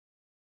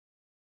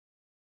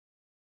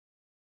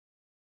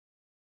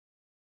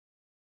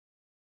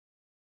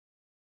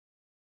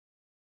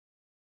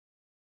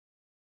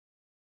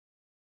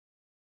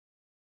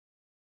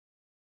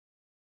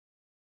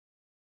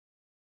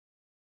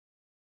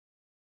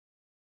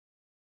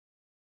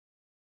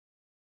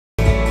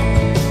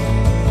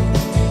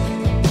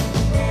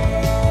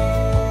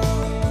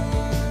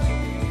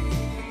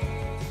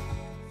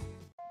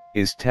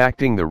Is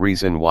tacting the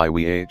reason why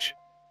we age?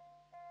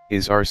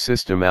 Is our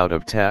system out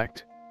of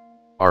tact?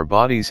 Our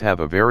bodies have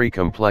a very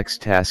complex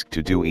task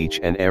to do each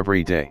and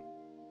every day.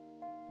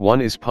 One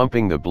is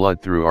pumping the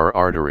blood through our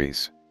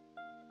arteries.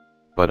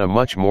 But a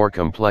much more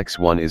complex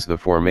one is the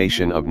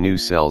formation of new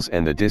cells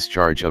and the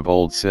discharge of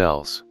old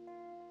cells.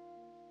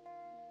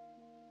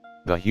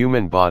 The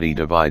human body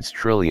divides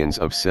trillions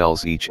of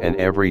cells each and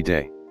every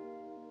day.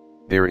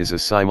 There is a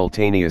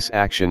simultaneous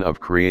action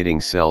of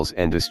creating cells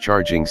and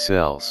discharging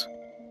cells.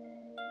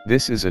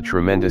 This is a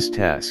tremendous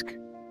task.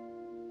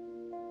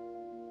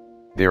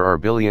 There are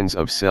billions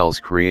of cells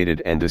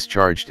created and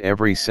discharged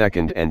every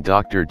second, and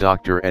Dr.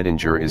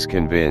 Edinger is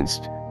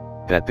convinced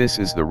that this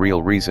is the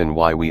real reason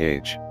why we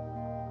age.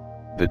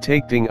 The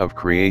taking of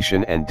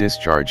creation and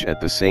discharge at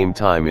the same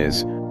time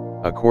is,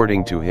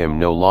 according to him,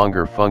 no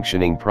longer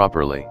functioning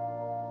properly.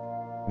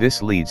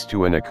 This leads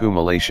to an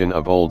accumulation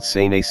of old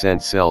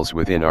senescent cells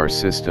within our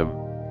system.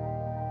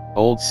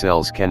 Old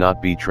cells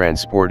cannot be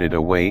transported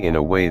away in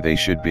a way they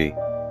should be.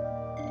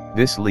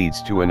 This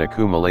leads to an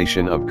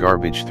accumulation of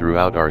garbage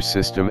throughout our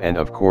system, and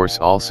of course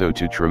also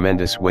to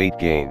tremendous weight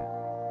gain.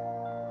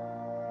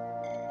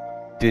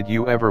 Did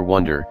you ever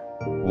wonder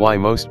why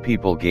most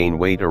people gain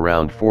weight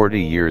around 40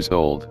 years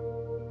old?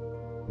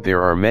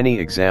 There are many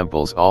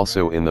examples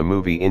also in the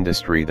movie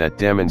industry that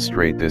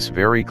demonstrate this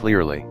very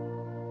clearly.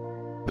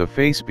 The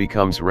face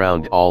becomes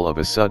round all of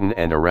a sudden,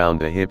 and around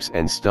the hips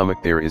and stomach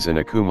there is an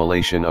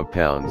accumulation of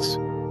pounds.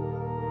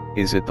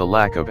 Is it the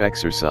lack of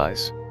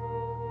exercise?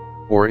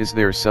 Or is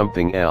there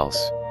something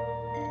else?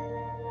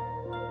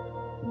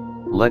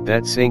 Let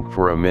that sink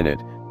for a minute.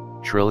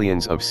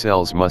 Trillions of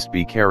cells must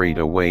be carried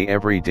away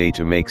every day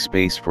to make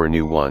space for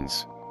new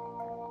ones.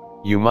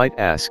 You might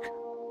ask,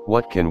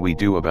 what can we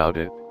do about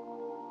it?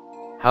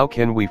 How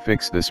can we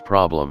fix this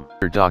problem?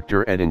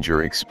 Dr.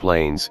 Edinger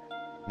explains,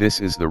 this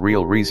is the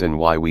real reason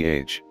why we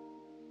age.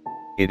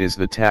 It is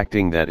the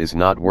tacting that is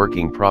not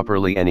working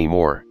properly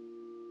anymore.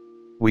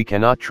 We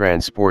cannot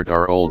transport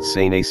our old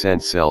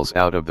senescent cells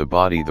out of the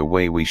body the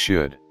way we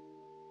should.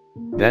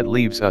 That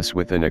leaves us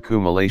with an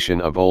accumulation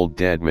of old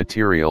dead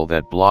material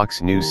that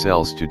blocks new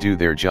cells to do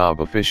their job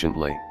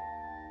efficiently.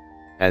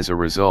 As a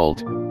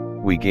result,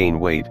 we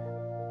gain weight,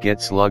 get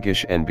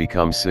sluggish and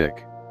become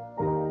sick.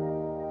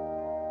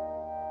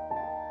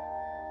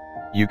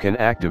 You can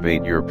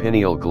activate your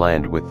pineal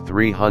gland with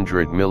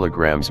 300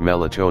 mg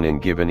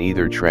melatonin given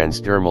either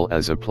transdermal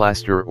as a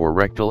plaster or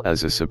rectal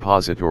as a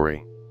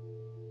suppository.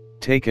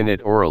 Taken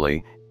it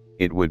orally,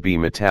 it would be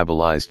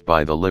metabolized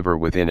by the liver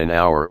within an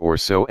hour or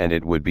so, and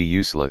it would be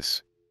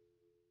useless.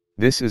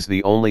 This is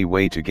the only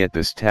way to get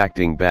this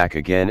tacting back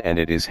again, and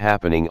it is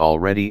happening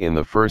already in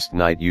the first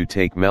night you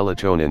take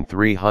melatonin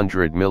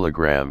 300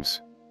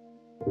 mg.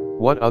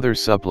 What other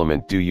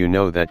supplement do you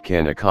know that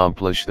can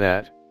accomplish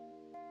that?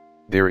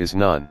 There is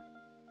none.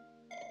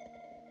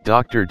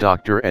 Dr.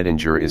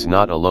 Edinger is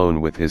not alone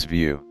with his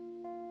view.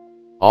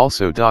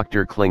 Also,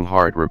 Dr.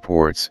 Klinghardt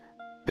reports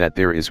that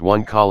there is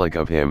one colleague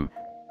of him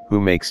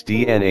who makes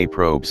DNA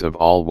probes of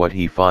all what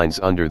he finds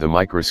under the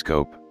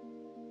microscope.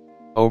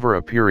 Over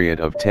a period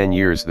of 10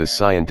 years, the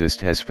scientist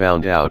has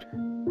found out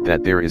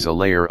that there is a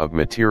layer of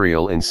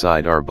material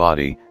inside our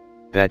body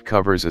that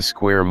covers a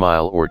square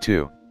mile or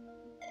two.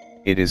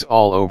 It is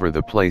all over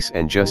the place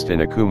and just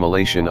an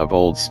accumulation of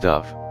old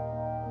stuff.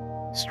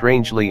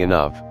 Strangely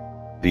enough,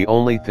 the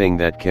only thing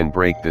that can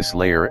break this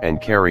layer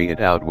and carry it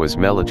out was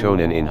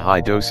melatonin in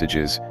high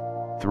dosages,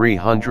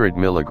 300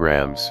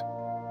 mg.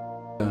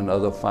 And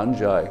other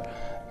fungi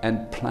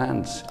and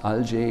plants,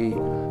 algae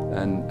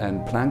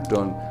and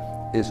plankton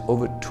is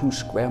over 2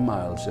 square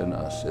miles in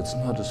us. It's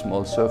not a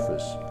small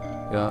surface.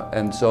 Yeah?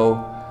 And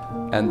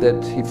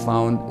that he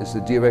found is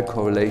a direct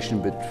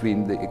correlation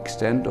between the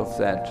extent of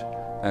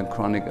that and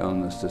chronic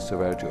illness, the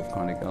severity of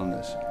chronic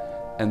illness.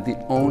 And the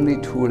only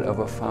tool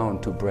ever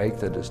found to break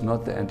that is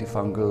not the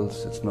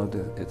antifungals, it's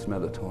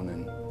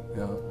melatonin.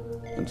 Yeah?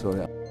 And so,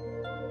 yeah.